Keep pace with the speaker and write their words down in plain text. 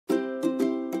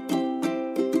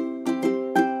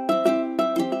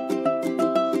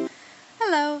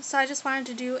I just wanted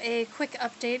to do a quick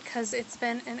update because it's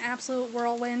been an absolute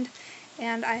whirlwind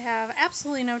and I have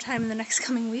absolutely no time in the next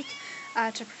coming week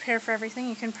to prepare for everything.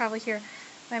 You can probably hear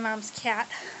my mom's cat.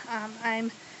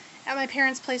 I'm at my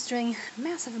parents' place doing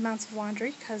massive amounts of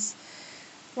laundry because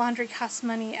laundry costs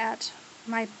money at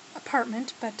my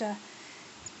apartment, but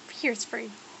here it's free.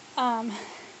 And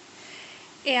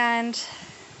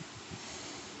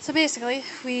so basically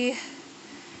we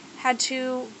had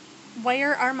to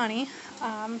wire our money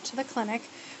to the clinic,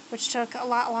 which took a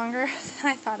lot longer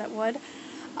than I thought it would.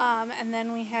 And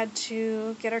then we had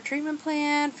to get our treatment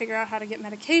plan, figure out how to get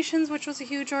medications, which was a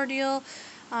huge ordeal,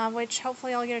 which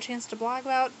hopefully I'll get a chance to blog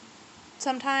about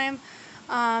sometime.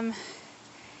 And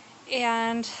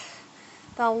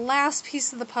the last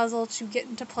piece of the puzzle to get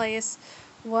into place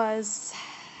was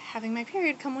having my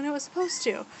period come when it was supposed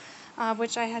to,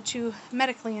 which I had to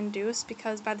medically induce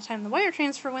because by the time the wire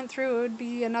transfer went through, it would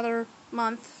be another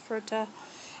month for it to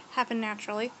happen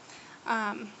naturally.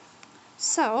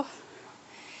 So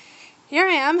here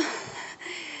I am,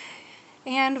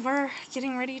 and we're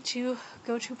getting ready to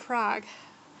go to Prague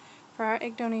for our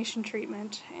egg donation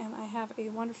treatment, and I have a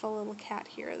wonderful little cat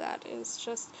here that is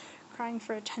just crying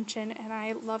for attention, and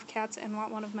I love cats and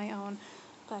want one of my own,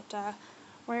 but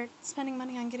we're spending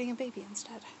money on getting a baby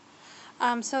instead.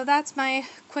 So that's my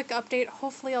quick update.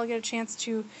 Hopefully I'll get a chance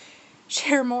to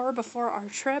share more before our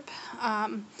trip.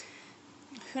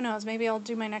 Who knows, maybe I'll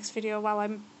do my next video while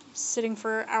I'm sitting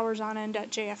for hours on end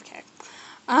at JFK.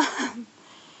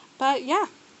 But yeah,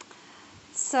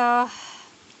 so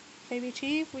baby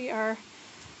T, we are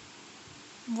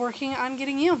working on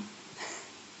getting you.